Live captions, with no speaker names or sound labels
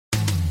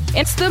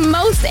It's the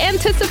most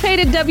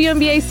anticipated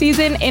WNBA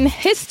season in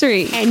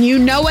history. And you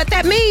know what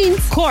that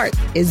means. Court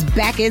is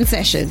back in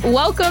session.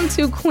 Welcome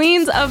to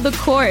Queens of the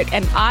Court,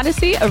 an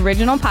Odyssey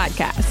original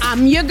podcast.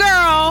 I'm your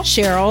girl,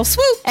 Cheryl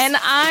Swoop. And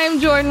I'm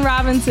Jordan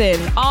Robinson.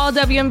 All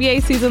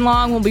WNBA season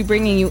long, we'll be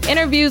bringing you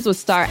interviews with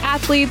star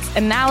athletes,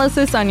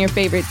 analysis on your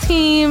favorite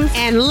teams,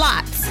 and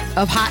lots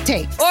of hot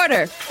takes.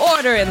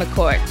 Order in the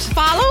court.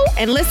 Follow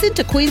and listen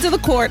to Queens of the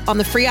Court on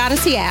the free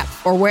Odyssey app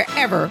or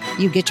wherever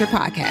you get your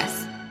podcasts.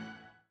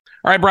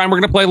 All right, Brian, we're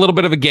going to play a little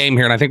bit of a game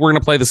here, and I think we're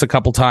going to play this a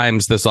couple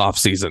times this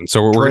offseason.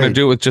 So we're going to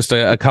do it with just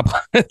a couple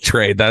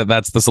trade.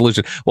 That's the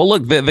solution. Well,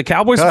 look, the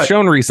Cowboys have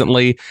shown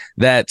recently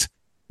that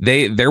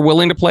they're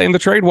willing to play in the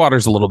trade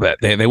waters a little bit.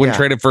 They wouldn't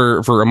trade it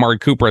for Amari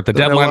Cooper at the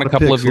deadline a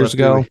couple of years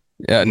ago.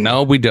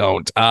 No, we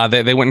don't.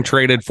 They went and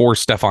traded for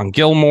Stephon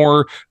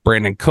Gilmore,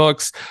 Brandon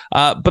Cooks.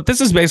 But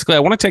this is basically, I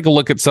want to take a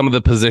look at some of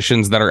the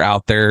positions that are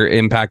out there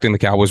impacting the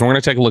Cowboys. We're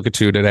going to take a look at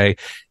two today.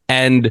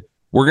 And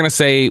we're going to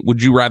say,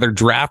 would you rather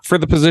draft for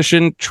the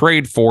position,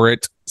 trade for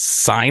it,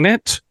 sign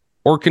it,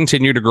 or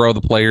continue to grow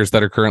the players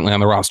that are currently on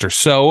the roster?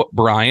 So,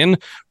 Brian,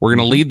 we're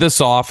going to lead this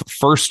off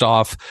first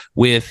off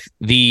with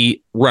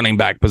the running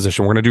back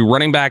position. We're going to do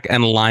running back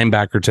and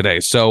linebacker today.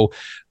 So,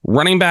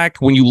 running back,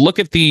 when you look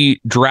at the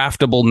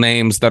draftable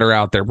names that are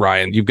out there,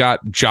 Brian, you've got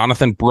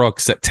Jonathan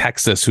Brooks at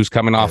Texas, who's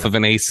coming off of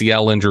an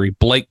ACL injury.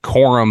 Blake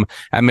Corum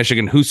at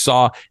Michigan, who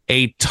saw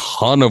a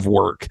ton of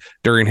work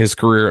during his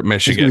career at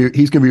Michigan.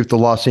 He's going to be with the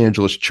Los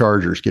Angeles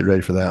Chargers. Get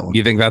ready for that one.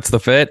 You think that's the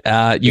fit?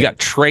 You got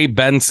Trey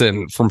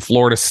Benson from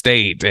Florida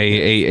State,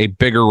 a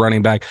bigger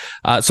running back.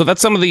 So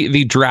that's some of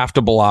the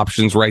draftable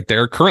options right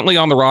there. Currently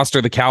on the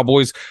roster, the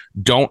Cowboys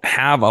don't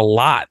have a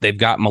lot. They've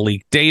got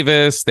Malik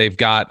Davis. They've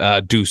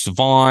got Deuce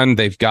Vaughn.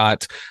 They've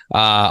got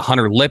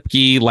Hunter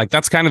Lipke. Like,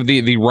 that's kind of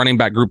the running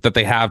back group that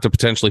they have to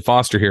potentially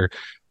foster here.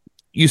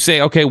 You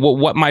say, okay, well,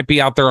 what might be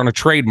out there on a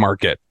trade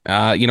market?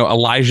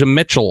 Elijah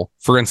Mitchell,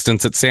 for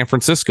instance, at San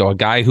Francisco, a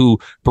guy who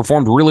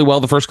performed really well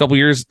the first couple of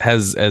years,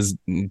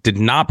 did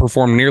not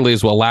perform nearly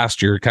as well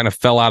last year, kind of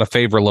fell out of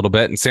favor a little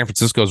bit. And San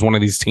Francisco is one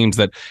of these teams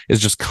that is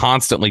just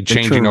constantly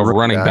changing over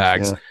running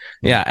backs.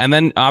 Yeah. And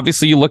then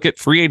obviously you look at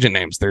free agent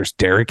names. There's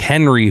Derrick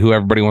Henry, who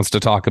everybody wants to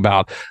talk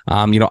about.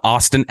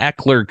 Austin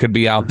Eckler could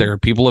be out there.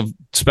 People have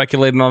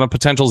speculated on a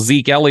potential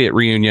Zeke Elliott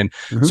reunion.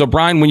 So,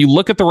 Brian, when you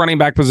look at the running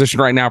back position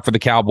right now for the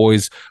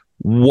Cowboys,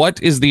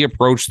 what is the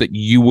approach that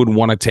you would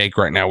want to take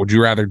right now? Would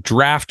you rather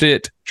draft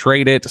it,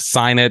 trade it,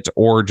 sign it,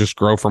 or just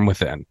grow from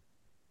within?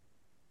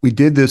 We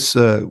did this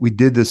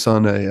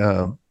on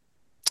a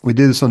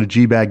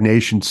G-Bag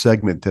Nation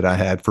segment that I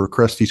had for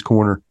Krusty's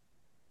Corner.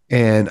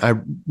 And I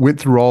went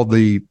through all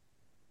the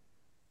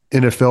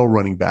NFL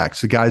running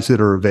backs, the guys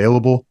that are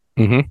available.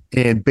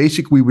 And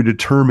basically we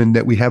determined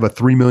that we have a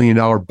 $3 million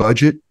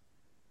budget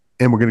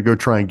and we're going to go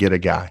try and get a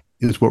guy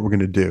is what we're going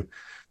to do.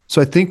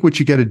 So I think what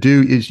you got to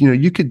do is,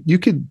 you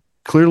could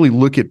clearly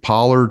look at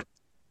Pollard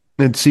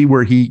and see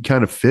where he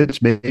kind of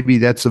fits. Maybe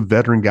that's a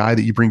veteran guy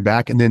that you bring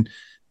back. And then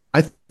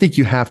I think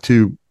you'd have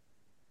to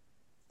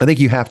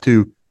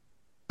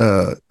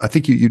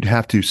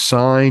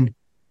sign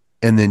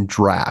and then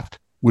draft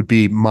would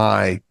be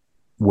my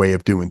way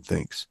of doing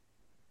things.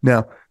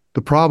 Now,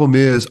 the problem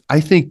is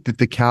I think that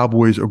the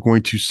Cowboys are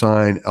going to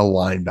sign a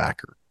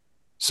linebacker.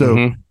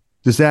 So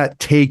does that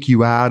take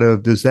you out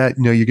of, you're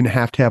going to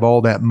have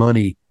all that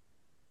money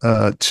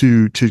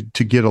to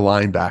get a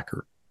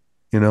linebacker,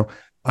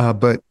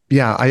 but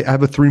yeah, I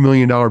have a $3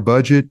 million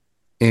budget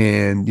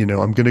and,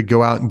 I'm going to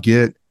go out and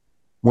get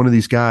one of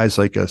these guys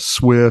like a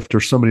Swift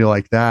or somebody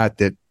like that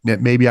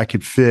maybe I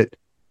could fit,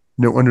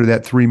 under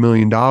that $3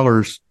 million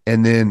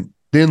and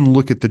then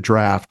look at the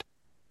draft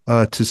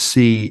to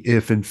see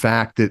if in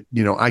fact that,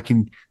 I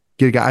can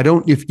get a guy.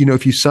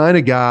 If you sign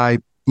a guy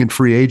in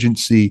free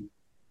agency,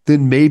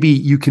 then maybe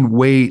you can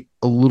wait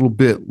a little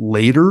bit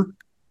later,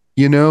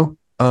 with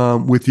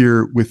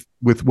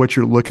what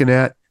you're looking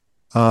at,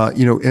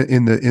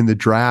 in the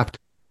draft.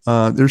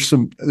 There's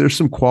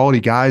some quality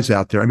guys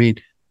out there. I mean,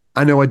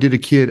 I know I did a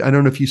kid. I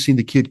don't know if you've seen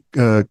the kid,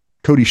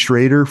 Cody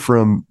Schrader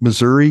from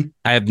Missouri.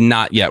 I have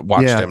not yet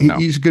watched him. No.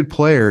 He's a good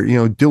player.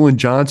 Dylan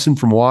Johnson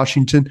from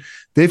Washington.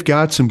 They've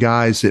got some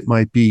guys that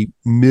might be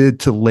mid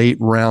to late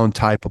round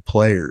type of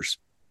players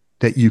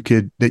that you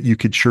could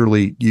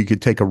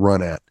take a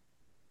run at.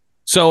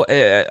 So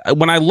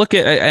when I look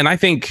at, and I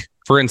think,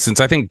 for instance,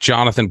 I think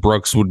Jonathan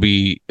Brooks would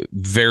be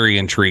very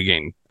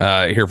intriguing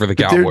here for the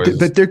Cowboys.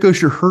 But there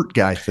goes your hurt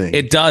guy thing.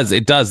 It does.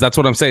 That's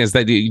what I'm saying is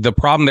that the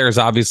problem there is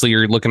obviously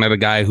you're looking at a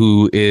guy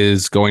who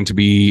is going to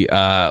be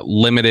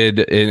limited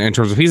in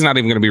terms of he's not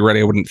even going to be ready,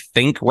 I wouldn't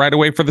think, right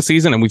away for the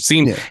season. And we've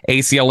seen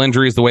ACL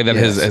injuries, the way that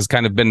has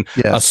kind of been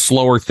a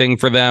slower thing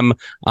for them.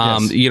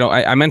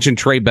 I mentioned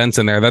Trey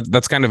Benson there.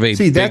 That's kind of a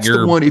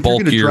bigger,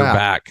 bulkier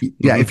back.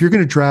 Yeah, if you're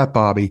going to draft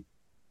Bobby,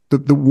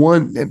 the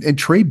one and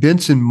Trey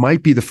Benson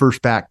might be the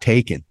first back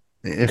taken.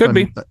 Could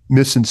be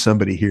missing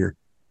somebody here.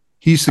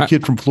 He's the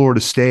kid from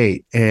Florida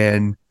State,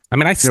 and I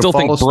mean, I still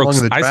think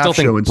Brooks. I still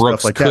think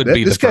Brooks could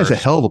be. This guy's a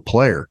hell of a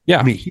player.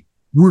 Yeah, I mean, he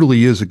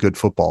really is a good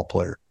football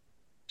player.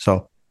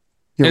 So,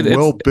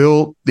 well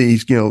built.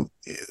 He's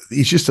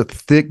just a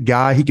thick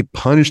guy. He can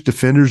punish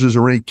defenders as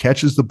he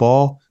catches the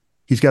ball.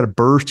 He's got a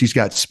burst. He's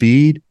got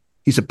speed.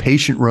 He's a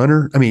patient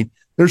runner. I mean,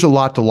 there's a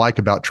lot to like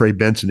about Trey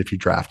Benson if you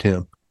draft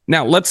him.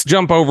 Now, let's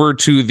jump over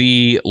to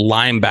the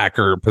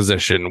linebacker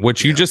position,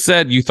 which you just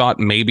said you thought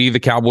maybe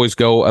the Cowboys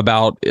go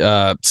about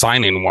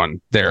signing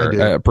one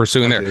there,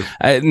 pursuing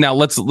there. Now,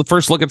 let's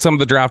first look at some of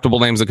the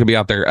draftable names that could be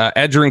out there.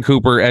 Edgerrin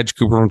Cooper, Edge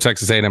Cooper from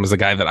Texas A&M is a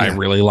guy that I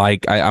really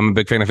like. I'm a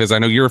big fan of his. I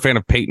know you're a fan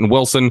of Peyton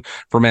Wilson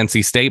from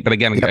NC State, but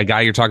again, a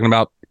guy you're talking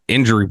about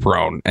injury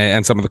prone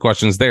and some of the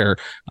questions there.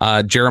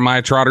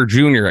 Jeremiah Trotter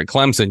Jr. at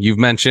Clemson. You've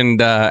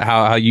mentioned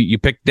how you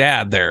picked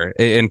dad there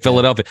in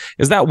Philadelphia.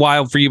 Is that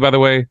wild for you, by the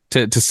way,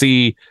 to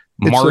see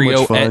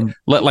Mario,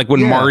 like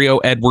when Mario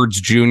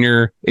Edwards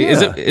Jr.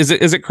 Is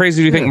it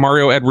crazy? Do you think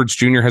Mario Edwards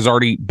Jr. has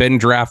already been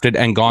drafted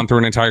and gone through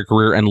an entire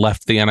career and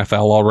left the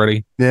NFL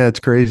already? Yeah,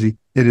 it's crazy.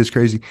 It is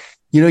crazy.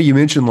 You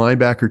mentioned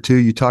linebacker too.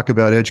 You talk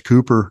about Edge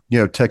Cooper,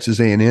 Texas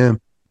A&M.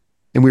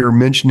 And we were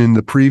mentioning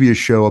the previous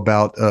show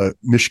about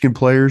Michigan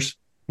players.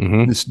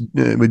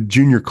 With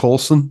Junior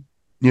Colson,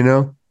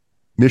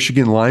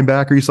 Michigan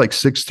linebacker. He's like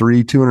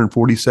 6'3",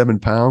 247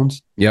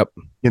 pounds. Yep.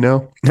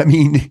 I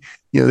mean,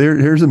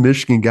 there's a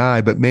Michigan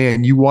guy, but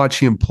man, you watch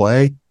him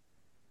play.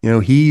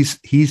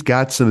 He's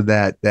got some of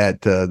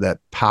that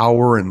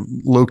power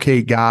and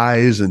locate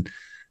guys and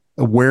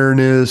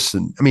awareness.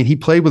 And I mean, he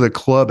played with a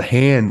club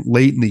hand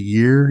late in the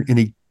year,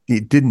 and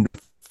it didn't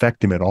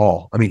affect him at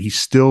all. I mean, he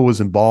still was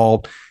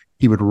involved.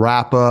 He would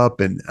wrap up,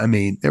 and I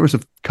mean, there was a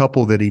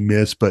couple that he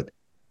missed, but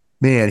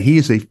man, he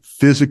is a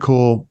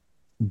physical,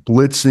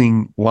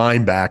 blitzing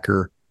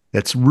linebacker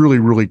that's really,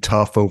 really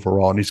tough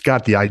overall, and he's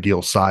got the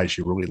ideal size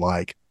you really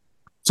like.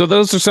 So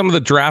those are some of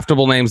the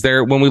draftable names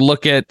there. When we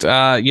look at,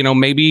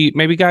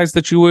 maybe guys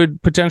that you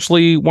would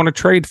potentially want to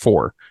trade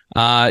for,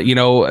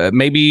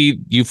 maybe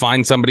you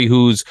find somebody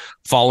who's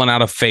fallen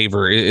out of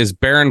favor. Is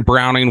Baron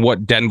Browning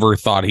what Denver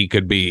thought he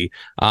could be?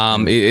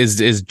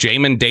 Is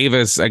Jamin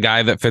Davis a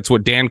guy that fits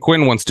what Dan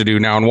Quinn wants to do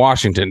now in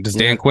Washington? Does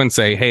Dan Quinn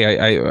say,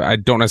 hey, I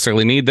don't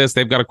necessarily need this?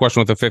 They've got a question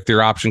with a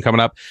fifth-year option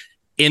coming up.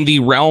 In the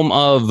realm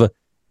of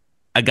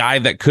a guy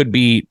that could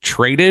be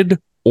traded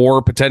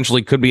or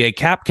potentially could be a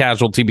cap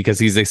casualty because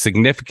he's a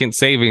significant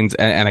savings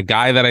and a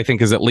guy that I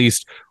think is at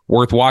least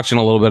worth watching,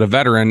 a little bit of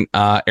veteran,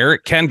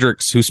 Eric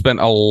Kendricks, who spent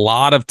a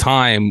lot of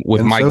time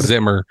with Mike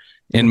Zimmer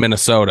in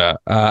Minnesota,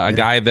 a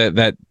guy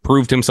that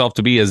proved himself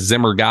to be a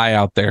Zimmer guy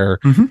out there.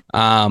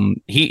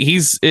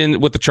 He's in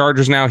with the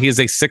Chargers now. He has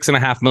a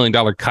 $6.5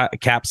 million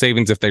cap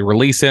savings if they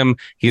release him.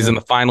 He's in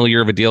the final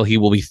year of a deal. He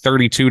will be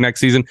 32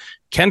 next season.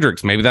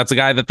 Kendricks, maybe that's a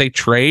guy that they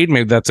trade.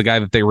 Maybe that's a guy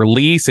that they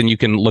release, and you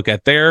can look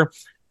at there.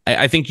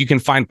 I think you can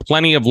find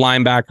plenty of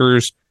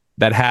linebackers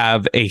that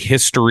have a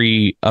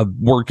history of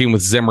working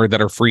with Zimmer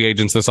that are free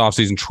agents this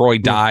offseason. Troy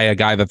Dye, a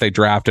guy that they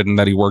drafted and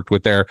that he worked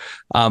with there.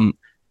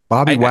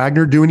 Bobby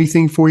Wagner do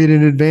anything for you at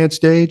an advanced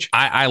stage?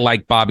 I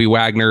like Bobby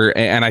Wagner,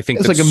 and I think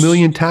it's like 1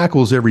 million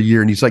tackles every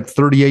year, and he's like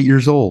 38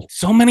 years old.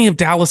 So many of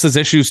Dallas's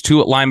issues too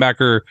at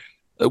linebacker.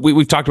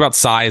 We've talked about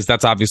size.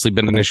 That's obviously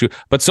been an issue,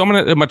 but so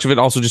much of it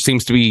also just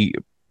seems to be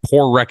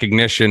poor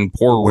recognition,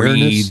 poor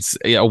reads,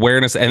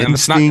 awareness, and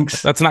that's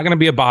not going to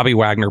be a Bobby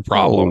Wagner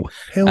problem.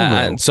 Hell no.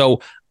 And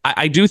so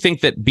I do think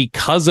that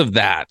because of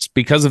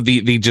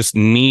the just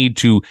need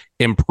to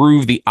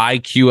improve the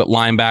IQ at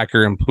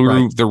linebacker,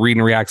 improve the read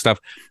and react stuff,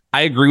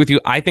 I agree with you.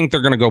 I think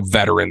they're going to go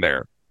veteran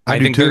there. I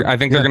think they're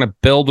going to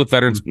build with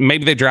veterans.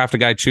 Maybe they draft a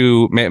guy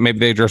too. Maybe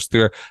they address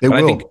there. But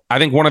I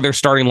think one of their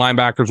starting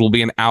linebackers will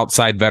be an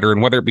outside veteran,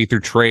 whether it be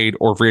through trade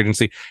or free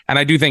agency. And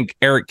I do think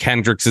Eric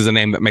Kendricks is a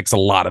name that makes a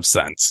lot of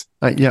sense.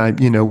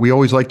 We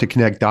always like to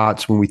connect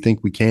dots when we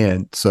think we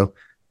can. So,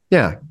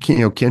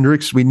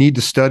 Kendricks, we need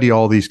to study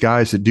all these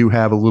guys that do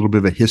have a little bit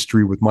of a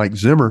history with Mike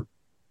Zimmer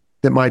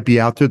that might be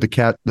out there. The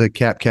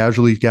cap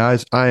casualty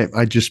guys.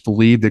 I just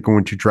believe they're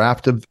going to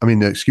draft they're going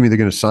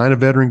to sign a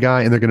veteran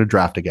guy and they're going to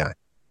draft a guy.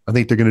 I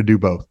think they're going to do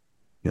both.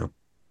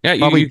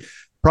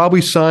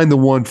 Probably sign the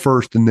one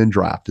first and then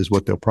draft is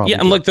what they'll probably do.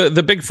 And look,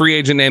 the big free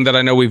agent name that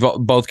I know we've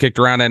both kicked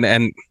around,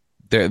 and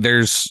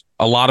there's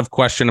a lot of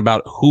question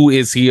about who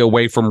is he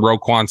away from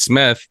Roquan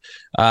Smith,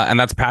 and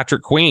that's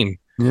Patrick Queen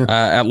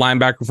at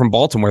linebacker from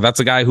Baltimore. That's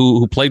a guy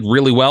who played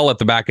really well at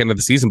the back end of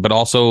the season, but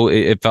also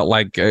it felt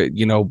like,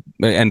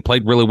 and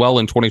played really well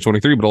in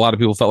 2023, but a lot of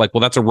people felt like,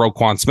 well, that's a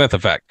Roquan Smith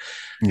effect.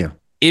 Yeah.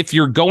 If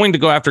you're going to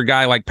go after a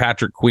guy like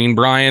Patrick Queen,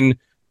 Brian,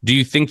 do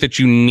you think that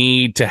you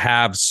need to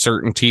have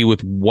certainty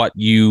with what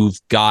you've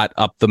got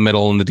up the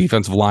middle in the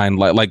defensive line,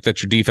 like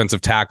that your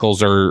defensive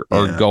tackles are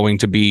going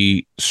to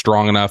be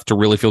strong enough to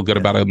really feel good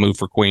about a move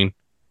for Queen?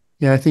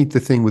 Yeah, I think the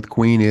thing with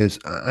Queen is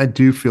I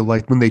do feel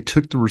like when they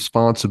took the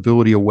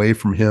responsibility away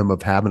from him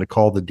of having to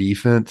call the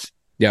defense,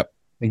 and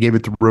gave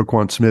it to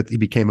Roquan Smith, he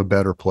became a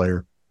better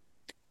player.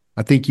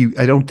 I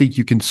don't think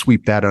you can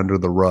sweep that under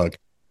the rug,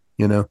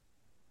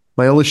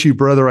 My LSU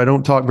brother, I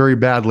don't talk very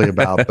badly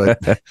about,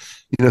 but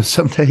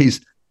some days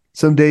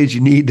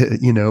you need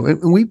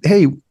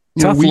to,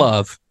 tough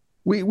love.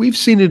 we've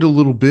seen it a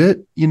little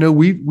bit.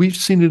 We've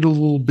seen it a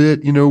little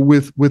bit.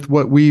 With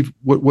what we've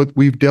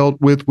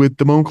dealt with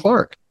Damone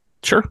Clark.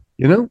 Sure.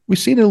 We've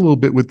seen it a little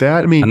bit with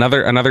that. I mean,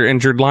 another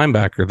injured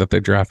linebacker that they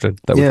drafted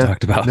that we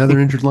talked about. Another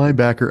injured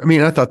linebacker. I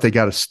mean, I thought they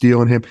got a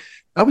steal in him.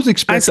 I was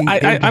expecting.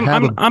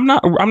 I'm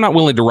not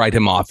willing to write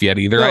him off yet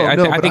either.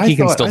 I think he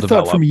can still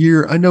develop.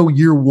 I know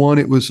year one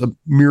it was a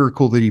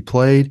miracle that he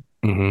played.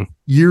 Mm-hmm.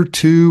 Year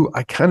two,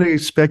 I kind of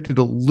expected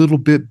a little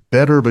bit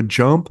better of a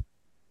jump,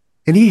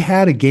 and he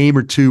had a game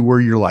or two where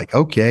you're like,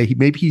 okay,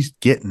 maybe he's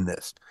getting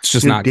this. It's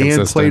just not Dan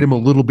consistent. played him a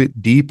little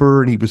bit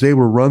deeper, and he was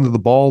able to run to the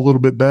ball a little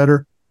bit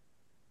better,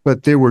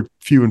 but they were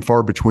few and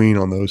far between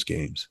on those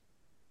games.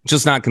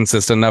 Just not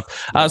consistent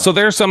enough. So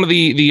there's some of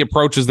the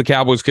approaches the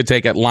Cowboys could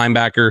take at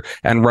linebacker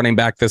and running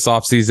back this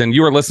offseason.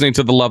 You are listening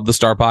to the Love the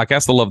Star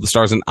podcast, the Love the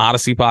Stars and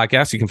Odyssey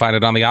podcast. You can find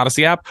it on the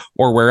Odyssey app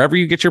or wherever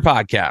you get your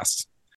podcasts.